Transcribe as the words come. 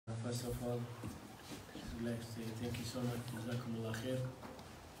First of all, I'd like to say thank you so much, Jazakumullah khair,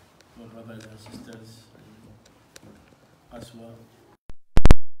 for brothers and sisters in Qaswa,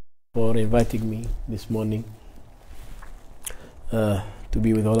 for inviting me this morning to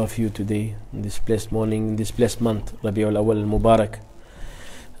be with all of you today, in this blessed morning, in this blessed month, Rabi'ul Awwal al-Mubarak.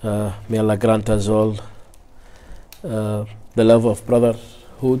 May Allah grant us all the love of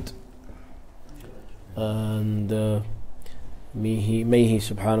brotherhood, and may he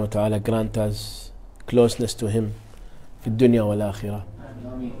subhanahu wa ta'ala grant us closeness to him fi dunya wal akhirah,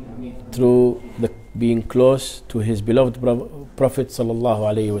 through being close to his beloved Prophet sallallahu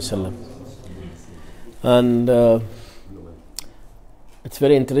alayhi wasallam. And it's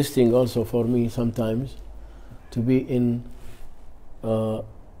very interesting also for me sometimes to be in a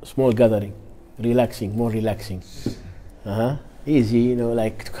small gathering, more relaxing, easy,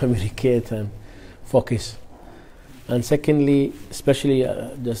 like to communicate and focus. And secondly, especially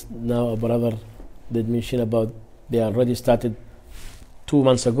just now a brother did mention about they already started 2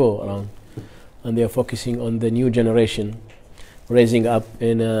 months ago around, and they are focusing on the new generation, raising up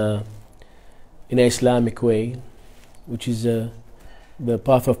in an Islamic way, which is the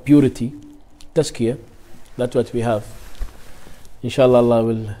path of purity, Tazkirah. That's what we have. Inshallah, Allah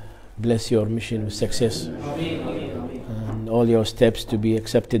will bless your mission with success, and all your steps to be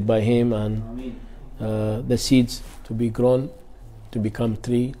accepted by Him, and the seeds to be grown to become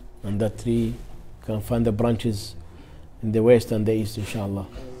tree, and that tree can find the branches in the west and the east, inshallah.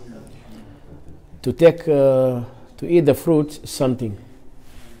 To eat the fruits is something,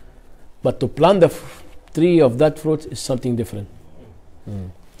 but to plant the tree of that fruit is something different.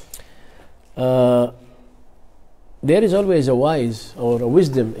 There is always a wise or a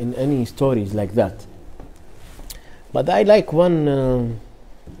wisdom in any stories like that, but I like one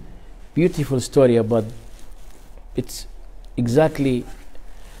beautiful story about it's exactly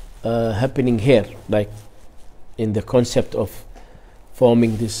happening here, like in the concept of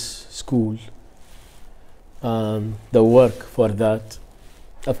forming this school, the work for that.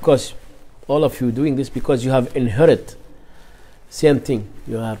 Of course, all of you doing this because you have inherited same thing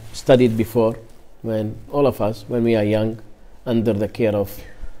you have studied before, when all of us, when we are young, under the care of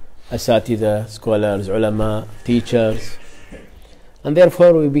asatida, scholars, ulama, teachers, and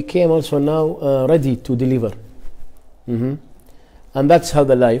therefore we became also now ready to deliver. And that's how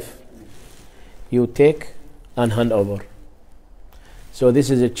the life you take and hand over. So this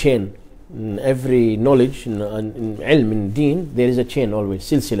is a chain. In every knowledge, in ilm, in deen, there is a chain always,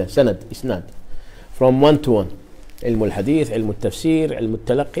 silsila, sanad, isnad, from one to one. Ilm al-hadith, ilm al-tafsir, ilm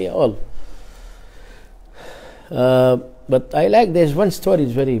al-talaqi, all. But I like, there's one story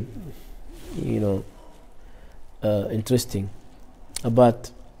is very, interesting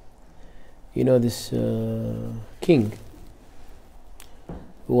about, this king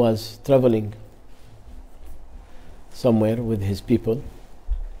who was traveling somewhere with his people,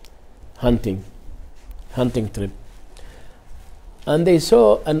 hunting trip, and they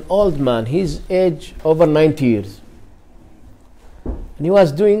saw an old man, his age over 90 years, and he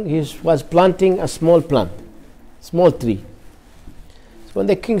was planting a small tree. So when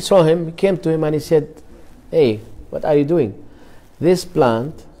the king saw him, he came to him and he said, "Hey, what are you doing? This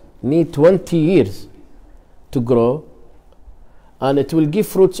plant needs 20 years to grow, and it will give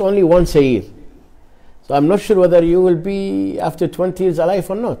fruits only once a year. So I'm not sure whether you will be after 20 years alive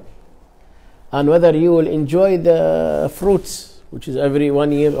or not, and whether you will enjoy the fruits, which is every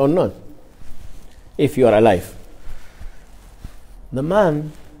 1 year or not, if you are alive." The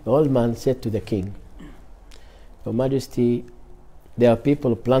old man said to the king, "Your Majesty, there are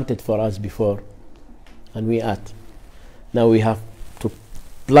people planted for us before, and we ate. Now we have to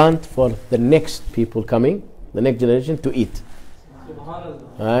plant for the next people coming, the next generation, to eat."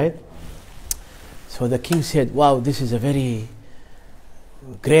 Right? So the king said, "Wow, this is a very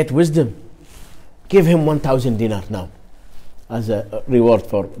great wisdom. Give him 1,000 dinar now as a reward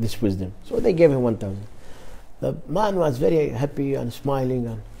for this wisdom." So they gave him 1,000. The man was very happy and smiling,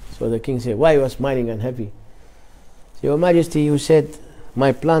 and so the king said, "Why you are smiling and happy?" So, "Your Majesty, you said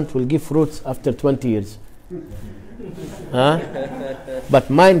my plant will give fruits after 20 years. But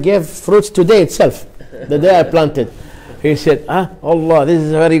mine gave fruits today itself, the day I planted." He said, "Allah, this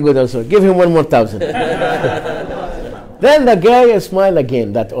is very good also. Give him 1 more 1,000. Then the guy smiled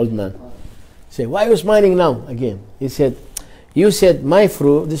again, that old man. He said, "Why are you smiling now?" Again. He said, "You said my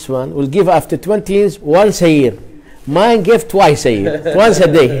fruit, this one, will give after 20 years once a year. Mine gave twice a year, once a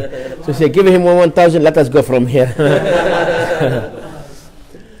day." So he said, "Give him 1,000, let us go from here."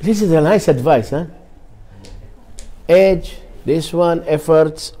 This is a nice advice, Age, this one,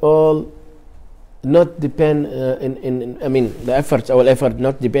 efforts, all not depend I mean, the efforts, our effort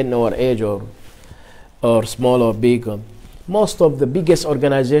not depend on our age or small or big. Most of the biggest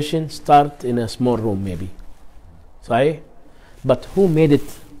organizations start in a small room, maybe. Right? But who made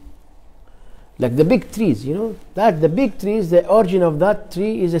it? Like the big trees, you know, that the big trees, the origin of that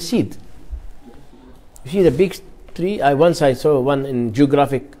tree is a seed. You see the big tree. I saw one in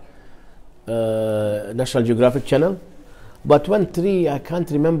National Geographic Channel. But one tree, I can't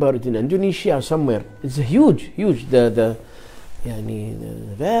remember it, in Indonesia or somewhere. It's huge.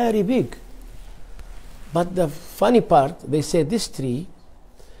 Very big. But the funny part, they say this tree,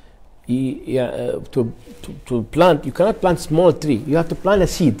 to plant, you cannot plant small tree. You have to plant a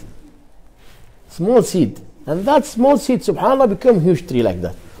seed, small seed, and that small seed, subhanallah, become huge tree like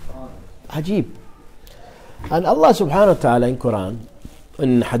that. Ajib. And Allah subhanahu wa ta'ala in Quran,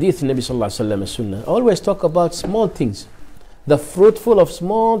 in Hadith Nabi sallallahu alaihi wasallam, Sunnah, always talk about small things, the fruitful of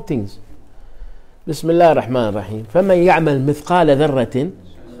small things. Bismillah ar-Rahman ar-Rahim. فَمَنْ يَعْمَلْ مِثْقَالَ ذَرَّةٍ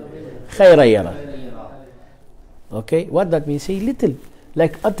خَيْرًا يَرَى. Okay, what that means? Say little,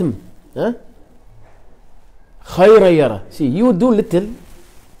 like atom. خَيْرًا يَرَى. See, you do little,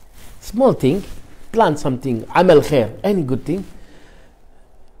 small thing, plant something, عمل خير, any good thing.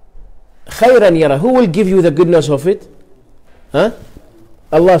 خَيْرًا يَرَى. Who will give you the goodness of it? Allah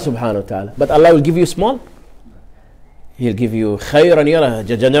subhanahu wa ta'ala. But Allah will give you small? He'll give you خيرا يرى,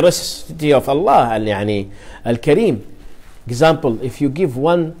 the generosity of Allah, يعني Al-Kareem. Example, if you give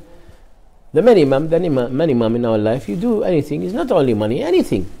one, the minimum in our life, you do anything, it's not only money,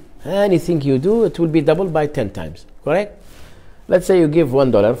 anything you do, it will be doubled by 10 times, correct? Let's say you give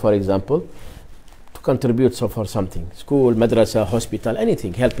 $1, for example, to contribute for something, school, madrasa, hospital,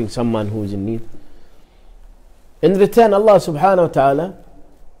 anything, helping someone who is in need. In return, Allah subhanahu wa ta'ala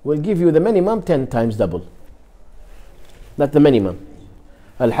will give you the minimum 10 times double. That's the minimum.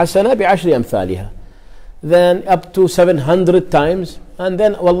 Al-Hasana bi-ashri amthaliha. Then up to 700 times, and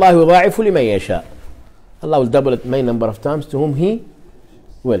then Wallahu yudha'ifu liman yasha. Allah will double it many number of times to whom He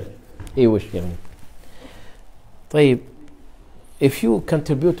will. He wish. طيب, if you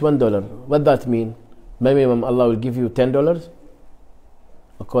contribute $1, what that mean? Minimum Allah will give you $10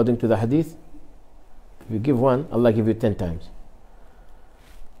 according to the hadith. If you give one, Allah give you 10 times.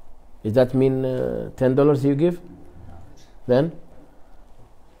 Does that mean $10 you give? Then,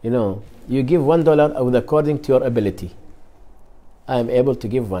 you give $1 according to your ability. I am able to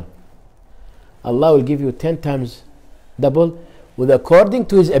give one. Allah will give you 10 times double according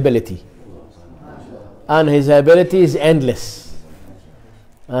to His ability. And His ability is endless.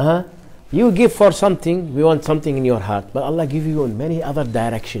 You give for something, we want something in your heart, but Allah give you in many other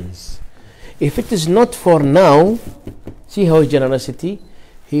directions. If it is not for now, see how His generosity,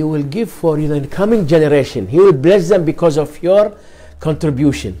 He will give for you the coming generation. He will bless them because of your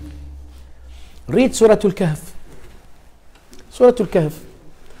contribution. Read Surah Al-Kahf. Surah Al-Kahf.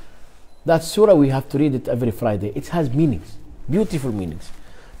 That surah, we have to read it every Friday. It has meanings, beautiful meanings.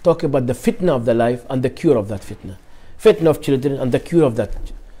 Talk about the fitna of the life and the cure of that fitna. Fitna of children and the cure of that.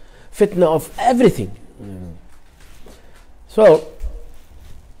 Fitna of everything. So,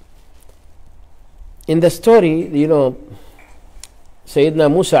 in the story, Sayyidina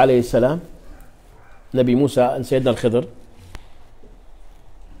Musa alayhi salam, Nabi Musa and Sayyidina Al-Khidr,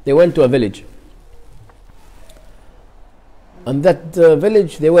 they went to a village. And that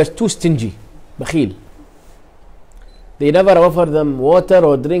village, they were too stingy, bakhil. They never offered them water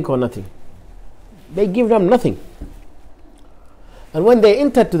or drink or nothing. They give them nothing. And when they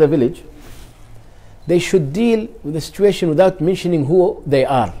entered to the village, they should deal with the situation without mentioning who they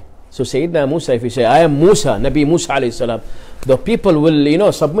are. So Sayyidina Musa, if you say, I am Musa, Nabi Musa alayhi salam, the people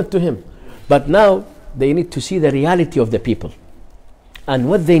will, submit to him. But now they need to see the reality of the people and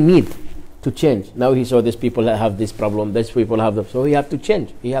what they need to change. Now he saw these people have this problem, these people have them. So he have to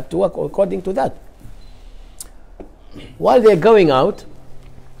change. He have to work according to that. While they're going out,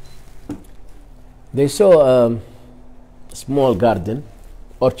 they saw a small garden,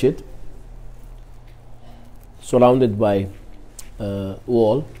 orchard, surrounded by a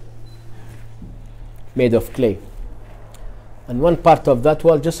wall made of clay. And one part of that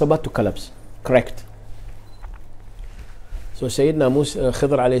wall just about to collapse, cracked. So Sayyidina Musa,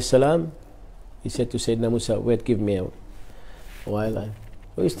 Khidr alayhi salam, he said to Sayyidina Musa, wait, give me a while.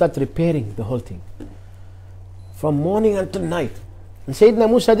 So he started repairing the whole thing from morning until night. And Sayyidina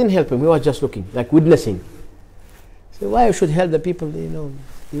Musa didn't help him, he was just looking, like witnessing. So why I should help the people,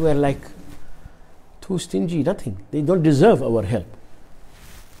 they were like too stingy, nothing. They don't deserve our help.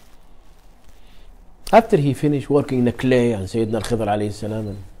 After he finished working in the clay and Sayyidina Al-Khidr alayhi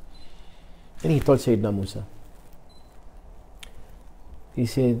salam, then he told Sayyidina Musa, he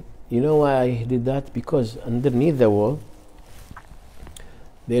said, you know why I did that? Because underneath the wall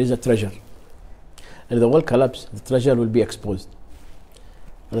there is a treasure. And if the wall collapses, the treasure will be exposed.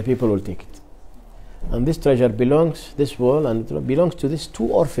 And the people will take it. And this treasure belongs, this wall, and it belongs to these 2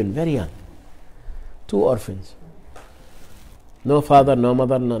 orphans, very young. 2 orphans. No father, no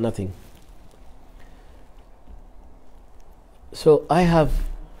mother, no nothing. So I have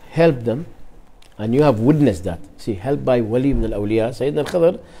helped them, and you have witnessed that. See, helped by Wali ibn al-Awliya, Sayyidina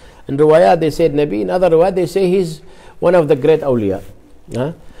al-Khidr. In Riwayat they said Nabi, in other Riwayat they say he's one of the great awliya.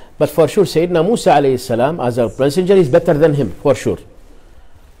 But for sure Sayyidina Musa alayhi salam as a messenger is better than him, for sure.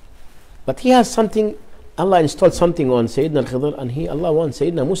 But he has something, Allah installed something on Sayyidina al-Khidr, and Allah wants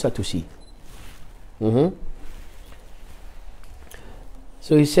Sayyidina Musa to see.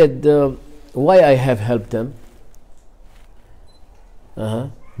 So he said, why I have helped them?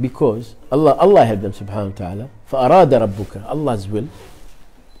 Because Allah helped them subhanahu wa ta'ala. فَأَرَادَ رَبُّكَ, Allah's will.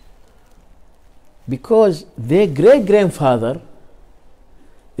 Because their great-grandfather,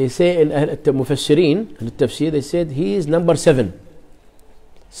 they say in Mufassirin, in Tafsir, they said he is number 7.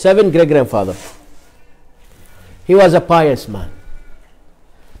 7 great-grandfather. He was a pious man.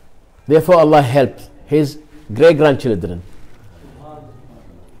 Therefore Allah helped his great-grandchildren.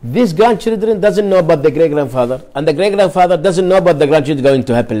 These grandchildren doesn't know about the great-grandfather, and the great-grandfather doesn't know about the grandchildren going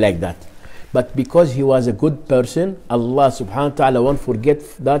to happen like that. But because he was a good person, Allah subhanahu wa ta'ala won't forget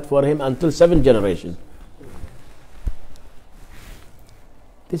that for him until 7 generations.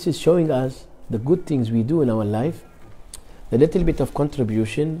 This is showing us the good things we do in our life, the little bit of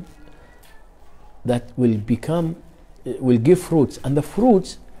contribution that will give fruits. And the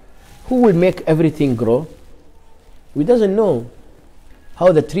fruits, who will make everything grow? We doesn't know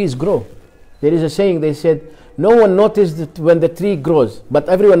how the trees grow. There is a saying, they said, no one noticed when the tree grows, but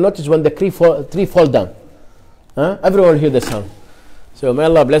everyone noticed when the tree fall down. Everyone will hear the sound. So may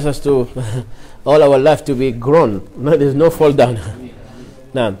Allah bless us to all our life to be grown. No, there is no fall down.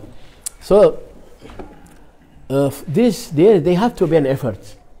 Now, so they have to be an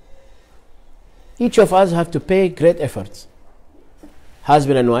effort. Each of us have to pay great efforts,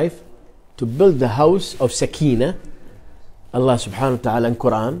 husband and wife, to build the house of Sakina. Allah subhanahu wa ta'ala in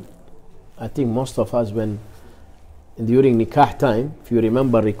Quran, I think most of us during nikah time, if you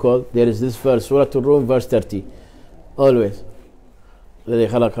recall, there is this verse, Surah Al-Rum, verse 30. Always.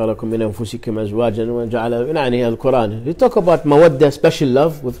 Al-Quran. We talk about mawadda, special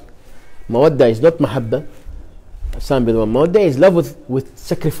love. Mawadda is not mahabba. Mawadda is love with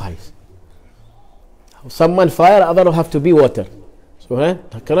sacrifice. Someone fire, other will have to be water. So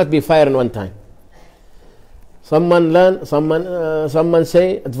it cannot be fire in one time. Someone learn, someone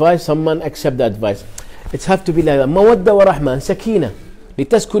say advice, someone accept the advice. It has to be like that. Mawadda wa rahma, sakina,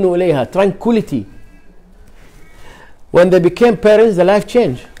 litaskunu ilayha, tranquility. When they became parents, the life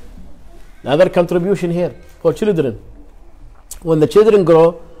changed. Another contribution here for children. When the children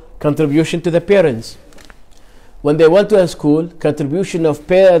grow, contribution to the parents. When they went to a school, contribution of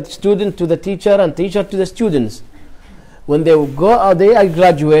student to the teacher and teacher to the students. When they go out, they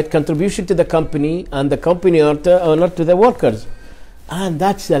graduate, contribution to the company, and the company owner to the workers. And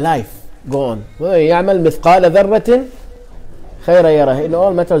that's the life. Go on. يَعْمَلْ مِثْقَالَ ذَرَّةٍ خَيْرًا يَرَهُ, in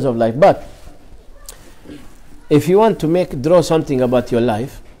all matters of life. But if you want to draw something about your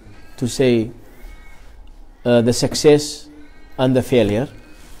life, to say the success and the failure.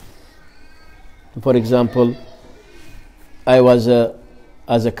 For example, I was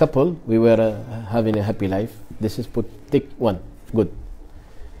as a couple, we were having a happy life. This is tick 1, good.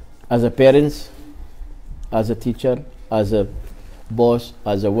 As a parents, as a teacher, as a boss,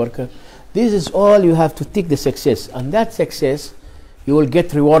 as a worker, this is all you have to tick the success, and that success you will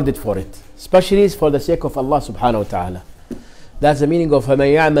get rewarded for it, especially for the sake of Allah subhanahu wa ta'ala. That's the meaning of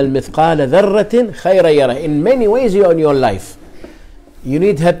فَمَنْ يَعْمَلْ مِثْقَالَ ذَرَّةٍ خَيْرًا يَرَهُ. In many ways in your life you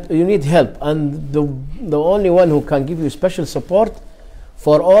need help, and the only one who can give you special support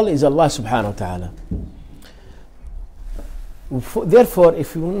for all is Allah subhanahu wa ta'ala. Therefore,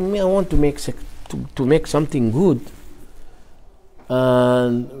 if you want to make something good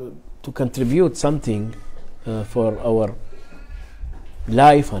and to contribute something for our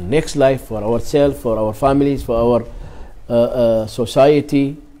life and next life, for ourselves, for our families, for our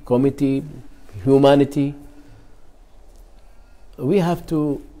society, community, humanity, we have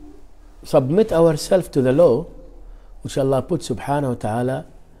to submit ourselves to the law which Allah put subhanahu wa ta'ala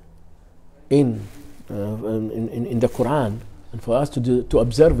in the Quran, and for us to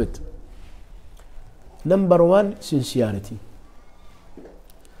observe it. Number 1, sincerity.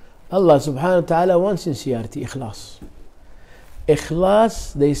 Allah subhanahu wa ta'ala wants sincerity, ikhlas.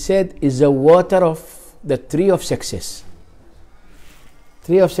 Ikhlas, they said, is the water of the tree of success.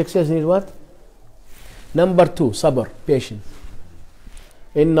 3 of success need what? Number 2, sabr, patience.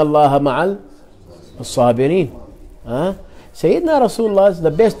 Inna Allah ma'al as-sabirin. Sayyidina Rasulullah is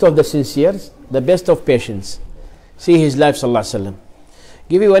the best of the sinceres, the best of patience. See his life, sallallahu alaihi wasallam.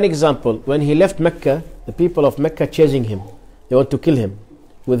 Give you one example. When he left Mecca, the people of Mecca chasing him. They want to kill him.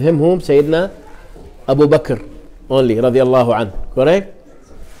 With him whom? Sayyidina Abu Bakr only, radiallahu anhu. Correct?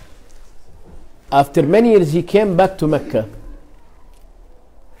 After many years, he came back to Mecca.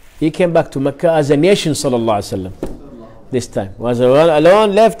 He came back to Mecca as a nation, sallallahu alaihi wasallam. This time was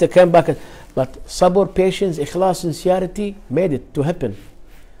alone, left, came back. But sabr, patience, ikhlas, sincerity made it to happen.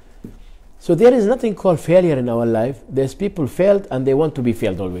 So there is nothing called failure in our life. There's people failed and they want to be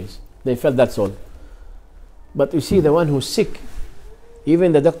failed always. They failed, that's all. But you see, the one who's sick,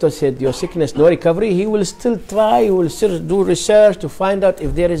 even the doctor said your sickness no recovery, he will still try, he will still do research to find out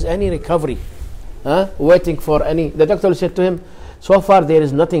if there is any recovery. Waiting for any. The doctor said to him, so far there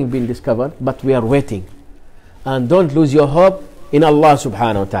is nothing been discovered, but we are waiting. And don't lose your hope in Allah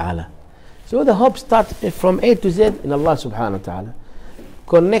subhanahu wa ta'ala. So the hope starts from A to Z in Allah subhanahu wa ta'ala.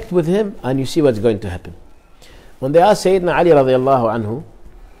 Connect with him and you see what's going to happen. When they ask Sayyidina Ali radiallahu anhu,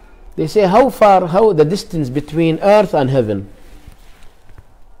 they say, how the distance between earth and heaven?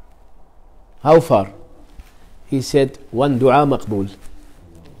 How far? He said, one dua maqbool,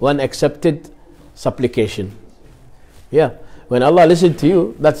 one accepted supplication. Yeah, when Allah listens to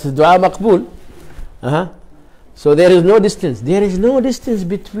you, that's dua maqbool. So there is no distance. There is no distance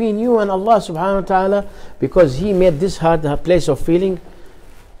between you and Allah subhanahu wa ta'ala, because He made this heart a place of feeling.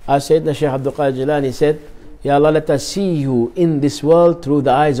 As Sayyidina Shaykh Al-Jailani said, Ya Allah, let us see you in this world through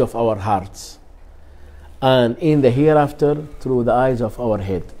the eyes of our hearts, and in the hereafter through the eyes of our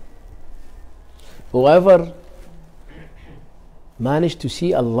head. Whoever managed to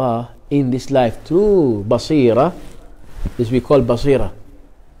see Allah in this life through basira, this we call basira.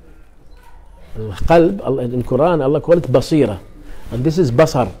 Qalb, in Quran, Allah called it basira, and this is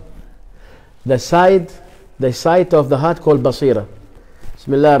basar. The sight of the heart called basira.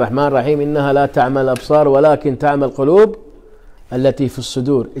 Bismillah ar-Rahman ar-Rahim. Innaha la ta'mal absar walakin ta'mal qulub allati fi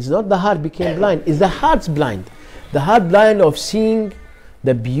as-sudur. It's not the heart became blind, it's the heart's blind. The heart blind of seeing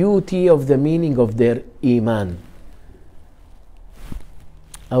the beauty of the meaning of their iman.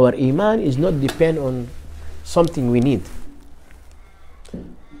 Our iman is not depend on something we need.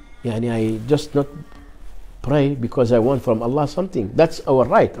 I just not pray because I want from Allah something. That's our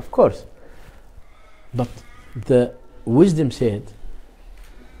right, of course. But the wisdom said,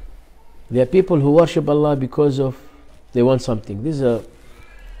 there are people who worship Allah because of they want something. This is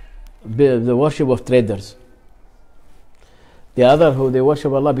the worship of traders. The other who they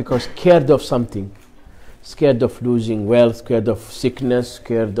worship Allah because scared of something, scared of losing wealth, scared of sickness,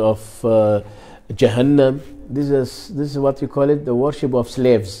 scared of Jahannam. This is what you call it, the worship of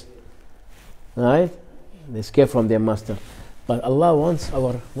slaves. Right? They escape from their master. But Allah wants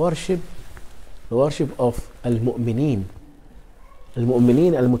our worship, the worship of al-mu'mineen.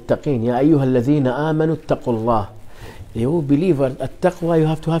 Al-mu'mineen al-muttaqeen. Ya ayyuha alladhina amanu attaqullah. You believer, at-taqwa, you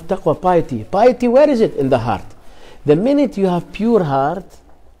have to have taqwa, piety. Piety, where is it? In the heart. The minute you have pure heart,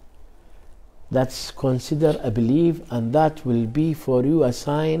 that's considered a belief, and that will be for you a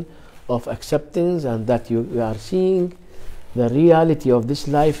sign of acceptance, and that you are seeing the reality of this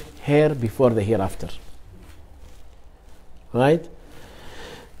life here before the hereafter. Right?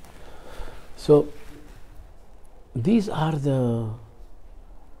 So these are the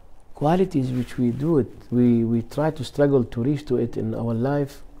qualities which we do it. We try to struggle to reach to it in our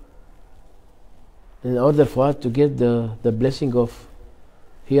life, in order for us to get the blessing of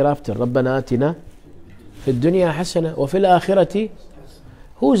hereafter. رَبَّنَا آتِنَا فِي الدُّنْيَا حَسَنَةً وَفِي الْآخِرَةِ.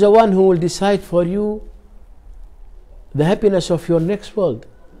 Who is the one who will decide for you the happiness of your next world?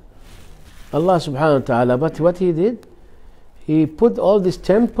 Allah subhanahu wa ta'ala. But what He did, He put all this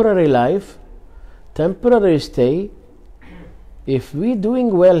temporary life, temporary stay. If we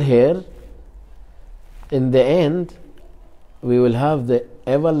doing well here, in the end we will have the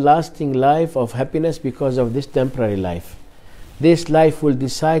everlasting life of happiness because of this temporary life. This life will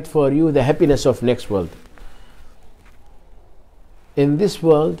decide for you the happiness of next world. In this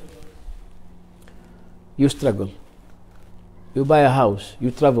world, you struggle. You buy a house, you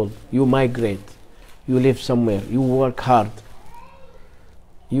travel, you migrate, you live somewhere, you work hard.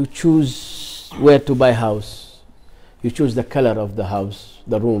 You choose where to buy house. You choose the color of the house,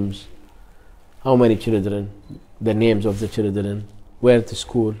 the rooms, how many children, the names of the children, where to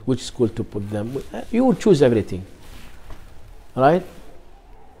school, which school to put them. You will choose everything. Right?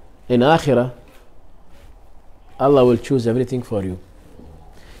 In Akhirah, Allah will choose everything for you.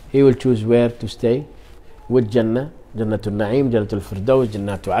 He will choose where to stay, with Jannah, Jannatul Na'im, Jannatul Firdaus,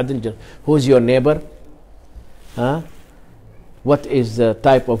 Jannatul Adn. Who's your neighbor? Huh? What is the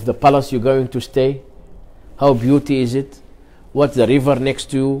type of the palace you're going to stay? How beauty is it? What's the river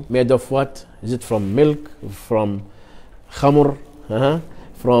next to you made of what? Is it from milk, from khamr,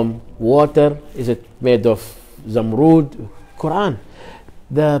 from water? Is it made of zamrud? Quran.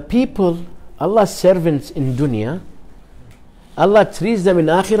 The people, Allah's servants in dunya, Allah treats them in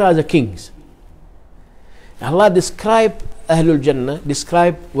akhirah as kings. Allah describe Ahlul Jannah,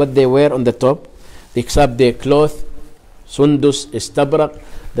 describe what they wear on the top, except their cloth, sundus, istabrak,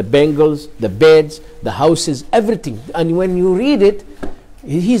 the bangles, the beds, the houses, everything. And when you read it,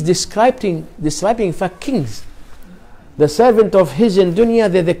 he's describing in fact kings. The servant of his in dunya,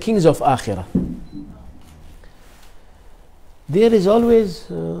 they're the kings of akhirah. There is always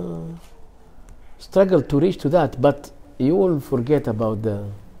struggle to reach to that, but you will forget about the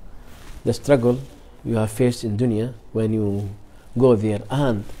struggle you have faced in dunya when you go there.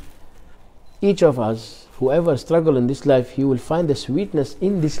 And each of us, whoever struggle in this life, he will find the sweetness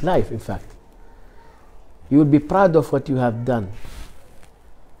in this life. In fact, you will be proud of what you have done.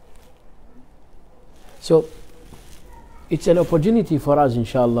 So it's an opportunity for us,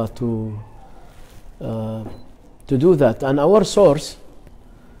 inshallah, to do that. And our source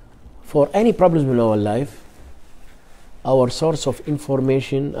for any problems in our life, our source of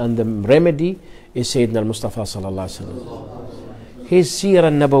information and the remedy is Sayyidina al-Mustafa sallallahu alaihi wasallam. His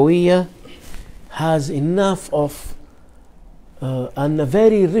Seerah Nabawiyya has enough of and a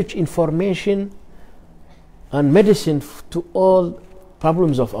very rich information and medicine to all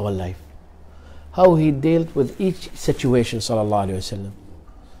problems of our life. How he dealt with each situation, sallallahu alaihi wasallam.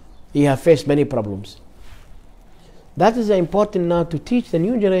 He has faced many problems. That is important now to teach the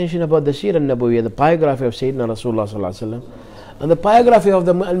new generation about the Seerah Nabawiyya, the biography of Sayyidina Rasulullah sallallahu alaihi wasallam, and the biography of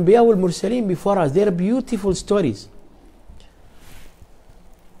the Anbiya wal Mursaleen before us. They are beautiful stories.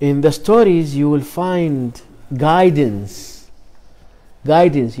 In the stories you will find guidance.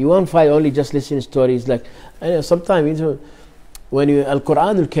 You won't find only just listening stories. Like sometimes when you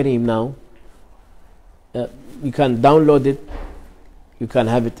Al-Quran Al-Kareem now, you can download it, you can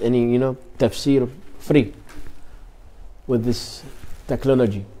have it any tafsir free with this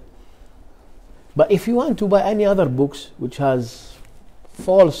technology. But if you want to buy any other books which has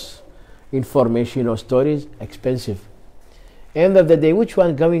false information or stories, expensive. End of the day, which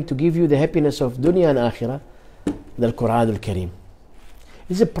one going to give you the happiness of dunya and akhirah? The Quran Al-Kareem.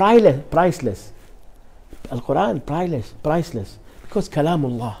 It's priceless. Al-Quran, priceless. Because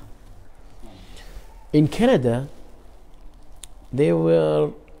Kalamullah. In Canada, they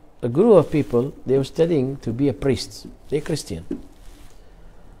were a group of people, they were studying to be a priest. They're Christian.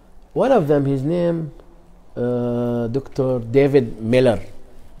 One of them, his name, Dr. David Miller.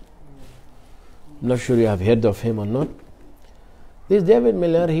 I'm not sure you have heard of him or not. This David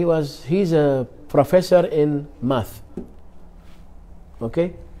Miller, he's a professor in math.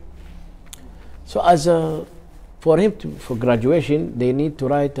 Okay? So for graduation, they need to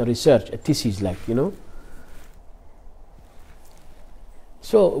write a research, a thesis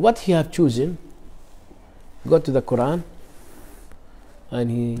So what he have chosen, go to the Quran, and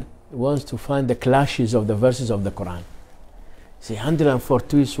he wants to find the clashes of the verses of the Quran. See,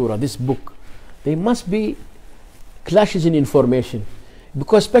 142 surah, this book, there must be clashes in information,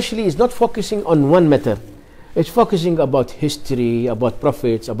 because especially it's not focusing on one matter. It's focusing about history, about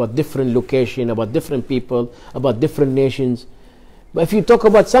prophets, about different location, about different people, about different nations. But if you talk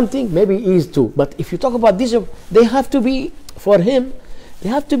about something, maybe he is too. But if you talk about this, they have to be, for him, they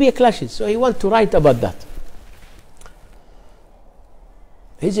have to be a clashes. So he wants to write about that.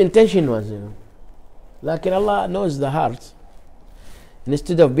 His intention was, like Allah knows the heart. And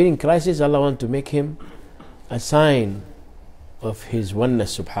instead of being crisis, Allah wants to make him a sign of His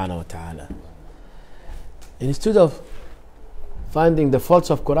oneness subhanahu wa ta'ala. And instead of finding the faults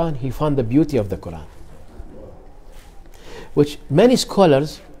of Quran, he found the beauty of the Quran, which many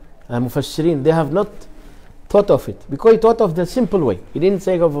scholars and mufassirin, they have not thought of it, because he thought of the simple way. He didn't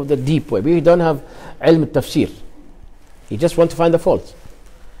think of the deep way. We don't have ilm tafsir. He just want to find the faults.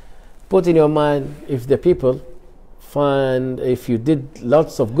 Put in your mind, if the people if you did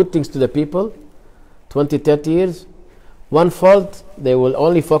lots of good things to the people, 20, 30 years, one fault, they will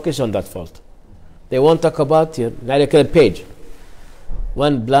only focus on that fault. They won't talk about like a page.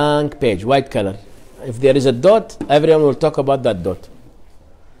 One blank page, white color. If there is a dot, everyone will talk about that dot.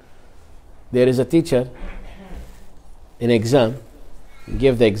 There is a teacher in exam,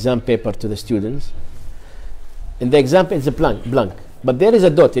 give the exam paper to the students. In the exam, it's a blank. But there is a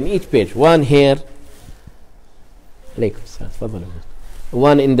dot in each page. One here,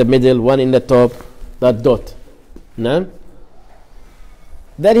 one in the middle, one in the top, that dot. No?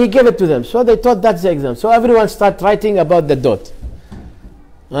 Then he gave it to them. So they thought that's the exam. So everyone started writing about the dot.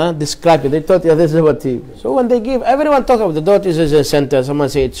 Describe it. They thought, yeah, this is what he. So when they give, everyone talk about the dot is a center. Someone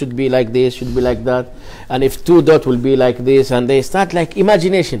say it should be like this, should be like that, and if two dot will be like this, and they start like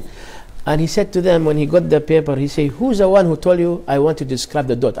imagination. And he said to them when he got the paper, he said, "Who's the one who told you I want to describe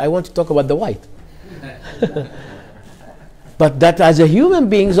the dot? I want to talk about the white." But that as a human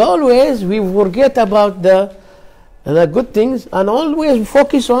beings, always we forget about the good things and always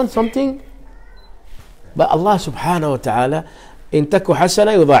focus on something. But Allah subhanahu wa ta'ala, إن تك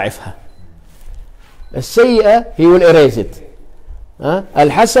حسنة يضاعفها. السيئة he will erase it.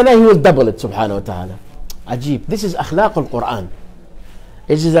 الحسنة he will double it subhanahu wa ta'ala. Ajib. This is أخلاق القرآن.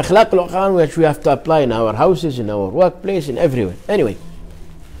 This is أخلاق القرآن which we have to apply in our houses, in our workplace, in everywhere. Anyway.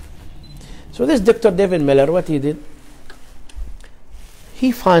 So this Dr. David Miller, what he did,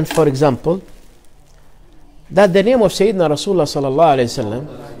 he finds, for example, that the name of Sayyidina Rasulullah sallallahu alayhi wa sallam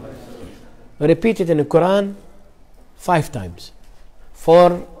repeated in the Quran 5 times.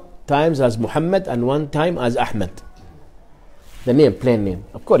 4 times as Muhammad and 1 time as Ahmad. The name, plain name.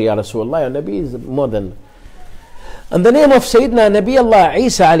 Of course, Ya Rasulullah, Ya Nabi is more than. And the name of Sayyidina Nabi Allah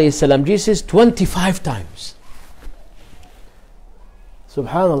Isa alayhi salam, Jesus, 25 times.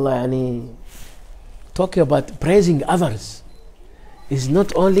 Subhanallah, yani, talking about praising others is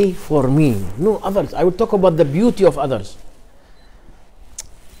not only for me, no others. I will talk about the beauty of others.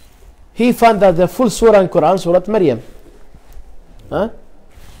 He found that the full surah in Quran, Surah Maryam.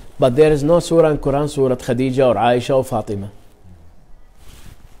 But there is no surah in Quran, Surah Khadija or Aisha or Fatima.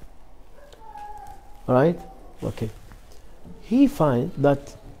 Right? Okay. He finds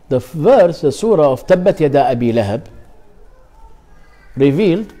that the verse, the surah of Tabbat Yada Abi Lahab,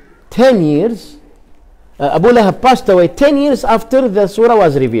 revealed 10 years. Abu Lahab passed away 10 years after the surah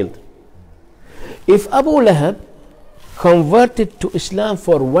was revealed. If Abu Lahab converted to Islam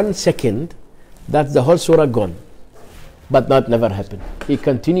for 1 second, that's the whole surah gone. But that never happened. He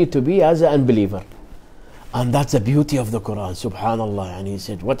continued to be as an unbeliever. And that's the beauty of the Quran, subhanallah. And he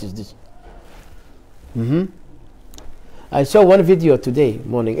said, what is this? I saw one video today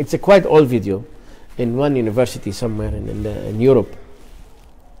morning. It's a quite old video in one university somewhere in Europe.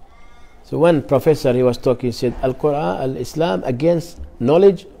 So one professor, he was talking, he said, Al-Quran, Al-Islam against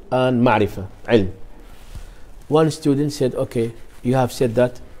knowledge and ma'rifah, ilm. One student said, okay, you have said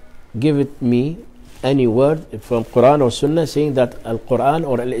that, give it me any word from Quran or Sunnah saying that Al-Quran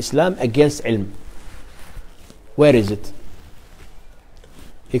or Al-Islam against ilm. Where is it?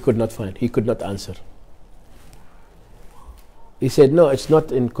 He could not find, he could not answer. He said, no, it's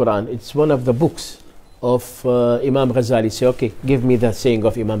not in Quran, it's one of the books of Imam Ghazali. Say, okay, give me the saying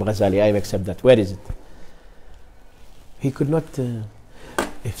of Imam Ghazali, I accept that. Where is it? He could not.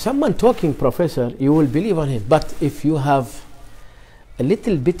 If someone talking, professor, you will believe on him. But if you have a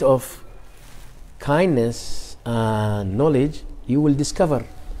little bit of kindness and knowledge, you will discover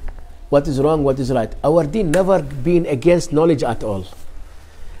what is wrong, what is right. Our deen never been against knowledge at all.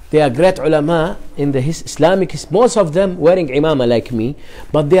 They are great ulama in the Islamic, most of them wearing imama like me,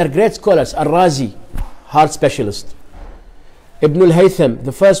 but they are great scholars. Al-Razi, heart specialist. Ibn al-Haytham,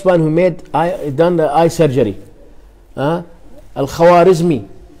 the first one who done the eye surgery. Al-Khawarizmi,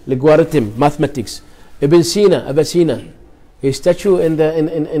 logarithm, mathematics. Ibn Sina, Abyssina, his statue in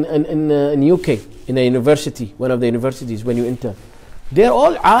UK, in a university, one of the universities when you enter. They are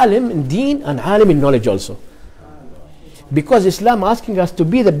all alim in deen and alim in knowledge also. Because Islam asking us to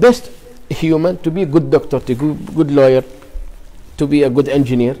be the best human, to be a good doctor, to be a good lawyer, to be a good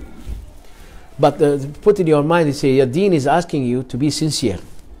engineer. But put in your mind, you say, your deen is asking you to be sincere.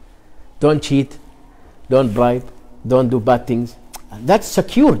 Don't cheat, don't bribe, don't do bad things. And that's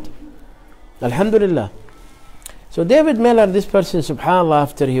secured. Alhamdulillah. So David Miller, this person, subhanAllah,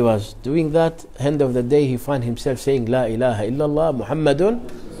 after he was doing that, end of the day, he found himself saying, La ilaha illallah Muhammadun,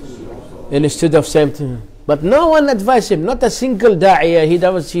 instead of saying, but no one advised him, not a single da'iyah. He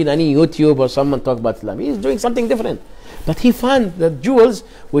never seen any YouTube or someone talk about Islam. He is doing something different. But he found the jewels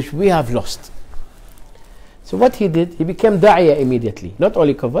which we have lost. So what he did, he became da'iyah immediately. Not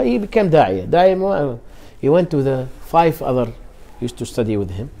only cover, he became da'iyah. He went to the 5 other used to study with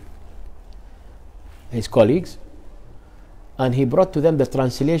him, his colleagues, and he brought to them the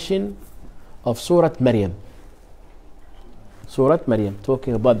translation of Surah Maryam. Surah Maryam,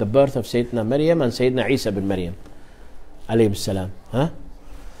 talking about the birth of Sayyidina Maryam and Sayyidina Isa bin Maryam alayhi salam.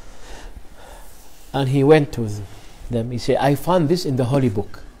 And he went to them, he said, I found this in the holy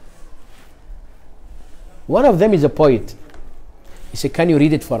book. One of them is a poet. He said, can you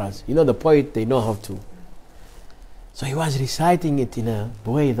read it for us? You know, the poet, they know how to. So he was reciting it in a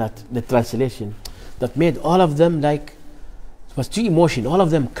way that the translation, that made all of them like, it was too emotion, all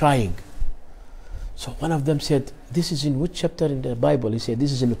of them crying. So one of them said, this is in which chapter in the Bible? He said,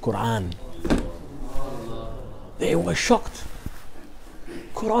 this is in the Quran. They were shocked.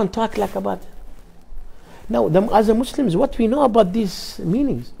 Quran talk like about it. Now, as a Muslims, what we know about these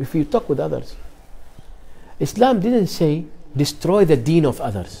meanings, if you talk with others, Islam didn't say destroy the deen of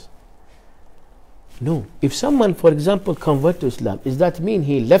others. No. If someone, for example, convert to Islam, does that mean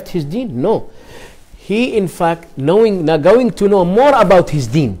he left his deen? No. He, in fact, going to know more about his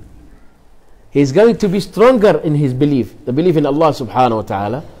deen. He's going to be stronger in his belief, the belief in Allah subhanahu wa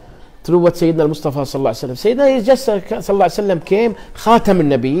ta'ala, through what Sayyidina al-Mustafa sallallahu alayhi wa sallam. Sayyidina is just sallallahu alayhi wa sallam came, Khatam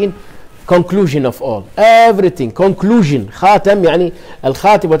al-Nabiyyin, conclusion of all. Everything, conclusion. Khatam, yani,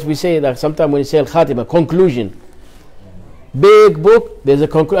 al-Khatim, what we say, that sometimes when you say al-Khatim, a conclusion. Big book, there's a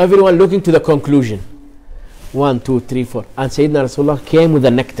conclusion, everyone looking to the conclusion. 1, 2, 3, 4. And Sayyidina Rasulullah came with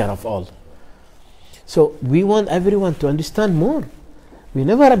the nectar of all. So we want everyone to understand more. We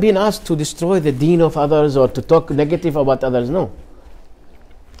never have been asked to destroy the deen of others or to talk negative about others. No.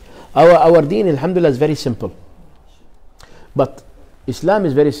 Our deen, alhamdulillah, is very simple. But Islam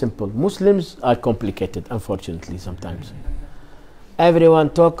is very simple. Muslims are complicated, unfortunately, sometimes. Everyone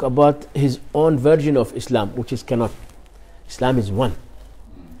talk about his own version of Islam, which is cannot. Islam is one.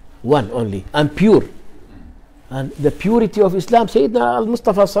 One only. And pure. And the purity of Islam, Sayyidina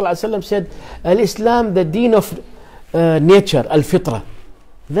al-Mustafa sallallahu alayhi wa sallam said, Al-Islam, the deen of nature, al-fitra.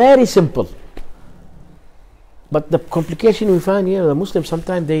 Very simple. But the complication we find here, the Muslims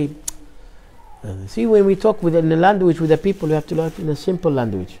sometimes they see when we talk in a language with the people, we have to learn in a simple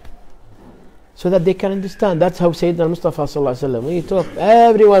language so that they can understand. That's how Sayyidina Mustafa sallallahu alaihi wasallam, when you talk,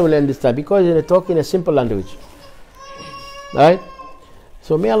 everyone will understand because they talk in a simple language. Right?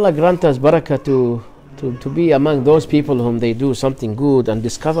 So may Allah grant us barakah to be among those people whom they do something good and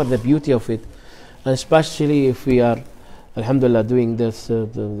discover the beauty of it, and especially if we are, alhamdulillah, doing this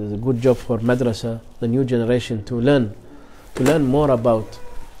the good job for madrasa, the new generation, to learn more about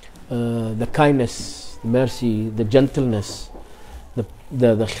the kindness, mercy, the gentleness, the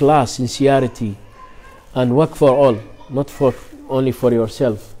ikhlas, sincerity, and work for all, not for only for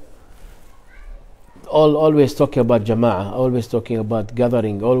yourself. Always talking about jama'ah, always talking about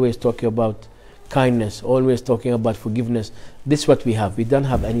gathering, always talking about kindness, always talking about forgiveness. This is what we have. We don't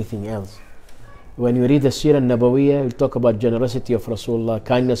have anything else. When you read the Sirah Nabawiyah, you talk about generosity of Rasulullah,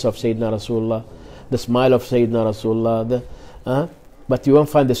 kindness of Sayyidina Rasulullah, the smile of Sayyidina Rasulullah, but you won't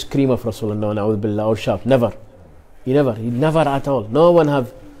find the scream of Rasulullah, no, na'udhu billah, or shout. Never. He never at all. No one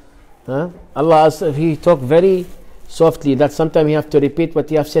have. Allah, He talked very softly that sometimes you have to repeat what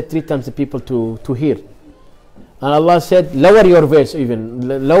you have said 3 times to people to hear. And Allah said, lower your voice even.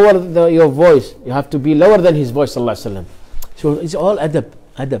 Lower your voice. You have to be lower than His voice, sallallahu alaihi wasallam. So it's all adab.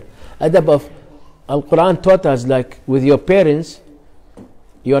 Adab of Al-Quran taught us, like with your parents,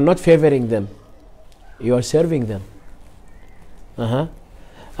 you are not favoring them. You are serving them.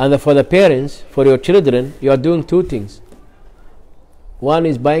 And for the parents, for your children, you are doing 2 things. One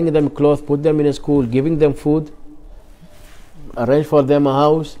is buying them clothes, put them in a school, giving them food, arrange for them a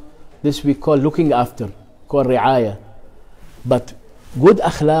house. This we call looking after, called ri'ayah. But good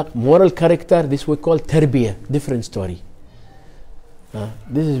akhlaq, moral character, this we call tarbiyah, different story.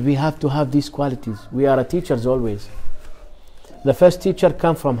 We have to have these qualities. We are teachers always. The first teacher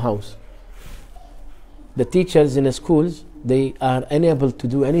comes from house. The teachers in the schools, they are unable to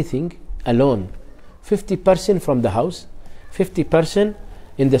do anything alone. 50% from the house, 50%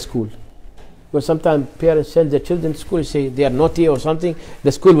 in the school. Because sometimes parents send their children to school, say they are naughty or something,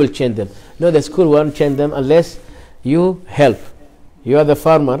 the school will change them. No, the school won't change them unless you help. You are the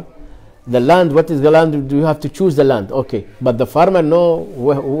farmer. The land, what is the land? Do you have to choose the land? Okay, but the farmer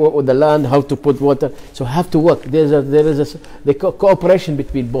know the land, how to put water. So have to work. There is the cooperation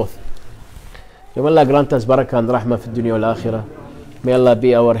between both. May Allah grant us barakah and rahmah fi dunya wal akhirah. May Allah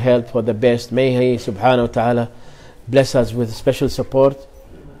be our help for the best. May He subhanahu wa ta'ala bless us with special support.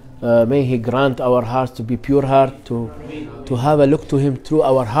 May He grant our hearts to be pure heart, to have a look to Him through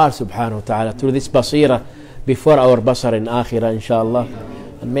our heart subhanahu wa ta'ala, through this basira before our basar in akhirah inshallah.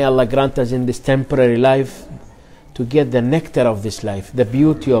 And may Allah grant us in this temporary life to get the nectar of this life, the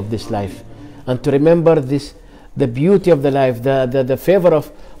beauty of this life, and to remember this, the beauty of the life, the favor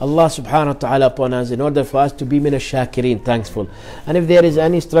of Allah subhanahu wa ta'ala upon us, in order for us to be min ash-shakirin, thankful. And if there is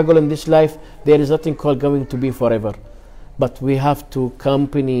any struggle in this life, there is nothing called going to be forever. But we have to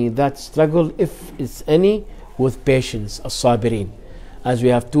accompany that struggle, if it's any, with patience, as-sabirin. As we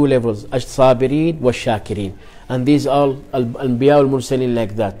have 2 levels, as-sabirin wa shakirin. And these all al-anbiya al-mursalin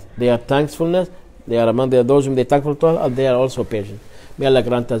like that. They are thankfulness, they are among those whom they are thankful to, and they are also patient. May Allah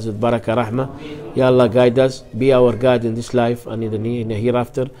grant us with barakah, rahmah. Ya Allah, guide us, be our guide in this life and in the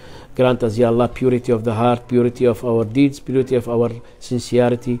hereafter. Grant us, Ya Allah, purity of the heart, purity of our deeds, purity of our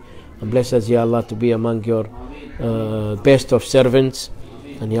sincerity, and bless us, Ya Allah, to be among your best of servants.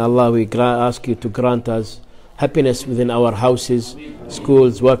 And Ya Allah, we ask you to grant us happiness within our houses,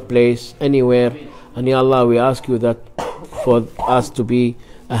 schools, workplace, anywhere. And Ya Allah, we ask you that for us to be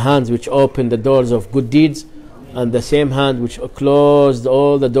a hands which open the doors of good deeds, and the same hand which closed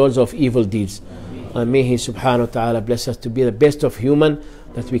all the doors of evil deeds. And may He subhanahu wa ta'ala bless us to be the best of human,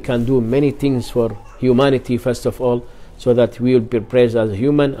 that we can do many things for humanity first of all, so that we will be praised as a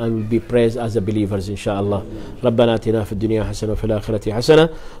human and will be praised as a believers inshallah. ربنا آتنا في الدنيا حسنة وفي الآخرة حسنة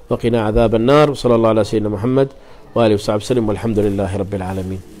وقنا عذاب النار. وصلى الله على سيدنا محمد وآله وصحبه وسلم والحمد لله رب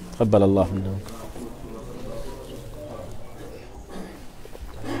العالمين. تقبل الله منا.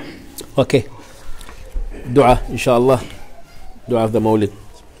 Okay. دعاء إن شاء الله. دعاء في المولد.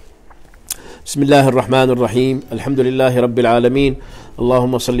 بسم الله الرحمن الرحيم. الحمد لله رب العالمين.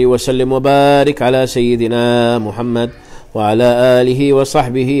 اللهم صل وسلم وبارك على سيدنا محمد وعلى آله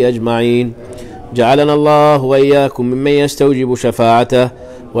وصحبه أجمعين. جعلنا الله وإياكم ممن يستوجب شفاعته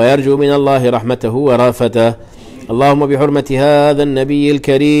ويرجو من الله رحمته ورافته. اللهم بحرمة هذا النبي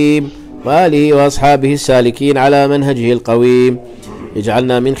الكريم وآله وأصحابه السالكين على منهجه القويم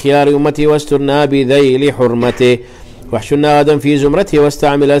اجعلنا من خيار أمته واسترنا بذيل حرمته واحشرنا غدا في زمرته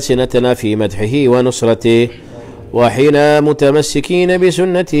واستعمل ألسنتنا في مدحه ونصرته وحين متمسكين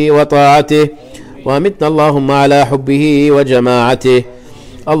بسنته وطاعته وامتنا اللهم على حبه وجماعته.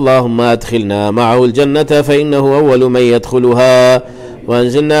 اللهم أدخلنا معه الجنة فإنه أول من يدخلها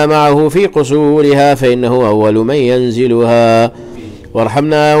وأنزلنا معه في قصورها فإنه أول من ينزلها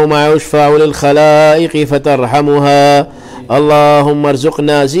وارحمنا ومعه يشفع للخلائق فترحمها. اللهم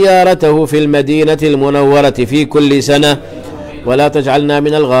ارزقنا زيارته في المدينة المنورة في كل سنة ولا تجعلنا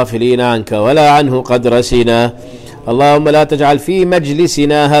من الغافلين عنك ولا عنه قد رسينا. اللهم لا تجعل في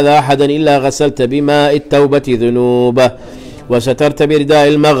مجلسنا هذا أحدا إلا غسلت بماء التوبة ذنوبه وسترت برداء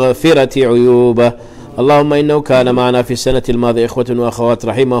المغفرة عيوبه. اللهم إنه كان معنا في السنة الماضية إخوة وأخوات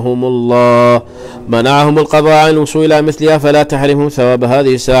رحمهم الله منعهم القضاء عن الوصول إلى مثلها فلا تحرمهم ثواب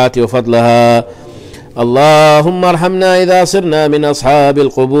هذه الساعة وفضلها. اللهم ارحمنا إذا صرنا من أصحاب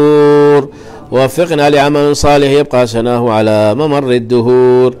القبور ووفقنا لعمل صالح يبقى سناه على ممر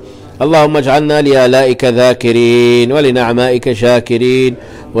الدهور. اللهم اجعلنا لآلائك ذاكرين ولنعمائك شاكرين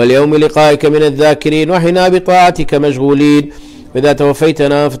وليوم لقائك من الذاكرين وحنا بطاعتك مشغولين. إذا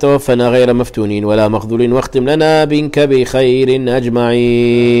توفيتنا فتوفنا غير مفتونين ولا مخذولين واختم لنا بك بخير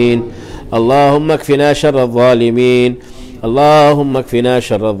أجمعين. اللهم اكفنا شر الظالمين. اللهم اكفنا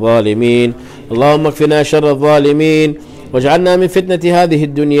شر الظالمين. اللهم اكفنا شر الظالمين واجعلنا من فتنة هذه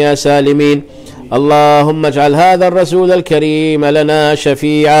الدنيا سالمين. اللهم اجعل هذا الرسول الكريم لنا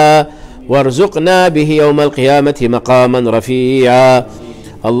شفيعا وارزقنا به يوم القيامة مقاما رفيعا.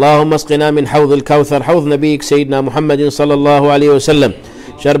 اللهم اسقنا من حوض الكوثر حوض نبيك سيدنا محمد صلى الله عليه وسلم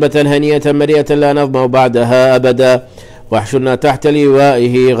شربة هنيئة مريئة لا نظمأ بعدها أبدا واحشرنا تحت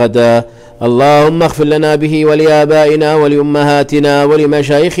لوائه غدا. اللهم اغفر لنا به ولآبائنا ولأمهاتنا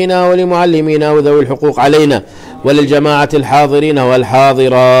ولمشايخنا ولمعلمينا وذوي الحقوق علينا وللجماعة الحاضرين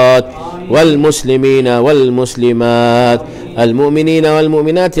والحاضرات والمسلمين والمسلمات المؤمنين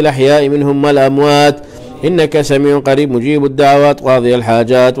والمؤمنات الأحياء منهم والأموات إنك سميع قريب مجيب الدعوات قاضي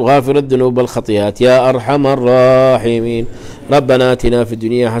الحاجات وغافر الذنوب والخطيئات يا أرحم الراحمين. ربنا آتنا في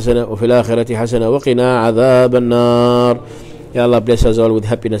الدنيا حسنة وفي الآخرة حسنة وقنا عذاب النار. Ya Allah, bless us all with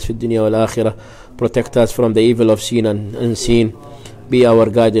happiness في الدنيا والآخرة. Protect us from the evil of seen and unseen. Be our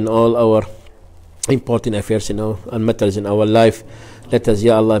guide in all our important affairs and matters in our life. Let us,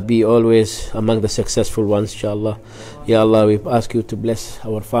 Ya Allah, be always among the successful ones, inshallah. Ya Allah, we ask you to bless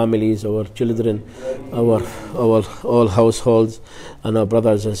our families, our children, our all households, and our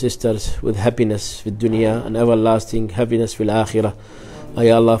brothers and sisters with happiness في الدنيا and everlasting happiness في الآخرة.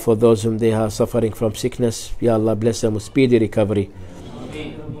 Ya Allah, for those whom they are suffering from sickness, Ya Allah, bless them with speedy recovery.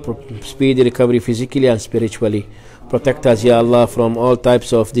 Speedy recovery physically and spiritually. Protect us, Ya Allah, from all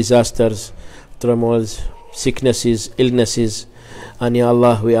types of disasters, turmoils, sicknesses, illnesses. And Ya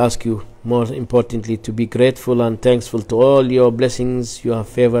Allah, we ask you, more importantly, to be grateful and thankful to all your blessings you have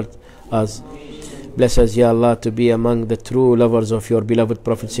favored us. Bless us, Ya Allah, to be among the true lovers of your beloved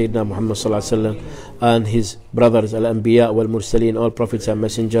Prophet Sayyidina Muhammad Sallallahu Alaihi Wasallam and his brothers, Al-Anbiya wal-Mursaleen, all prophets and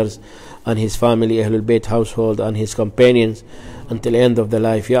messengers, and his family, Ahlul Bayt household, and his companions until the end of the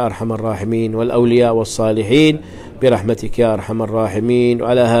life. Ya Arhamar Rahimin wal-Awliya wal-Salihin برحمتك يا أرحم الراحمين.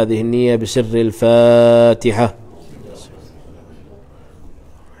 وعلى هذه النية بسر الفاتحة.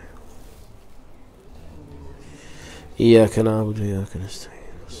 إياك نعبد وإياك نستعين.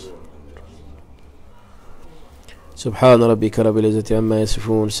 سبحان ربك رب العزة عما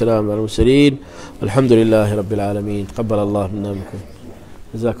يصفون، سلام على المرسلين، الحمد لله رب العالمين. تقبل الله منا منكم،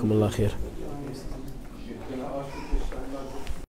 جزاكم الله خير.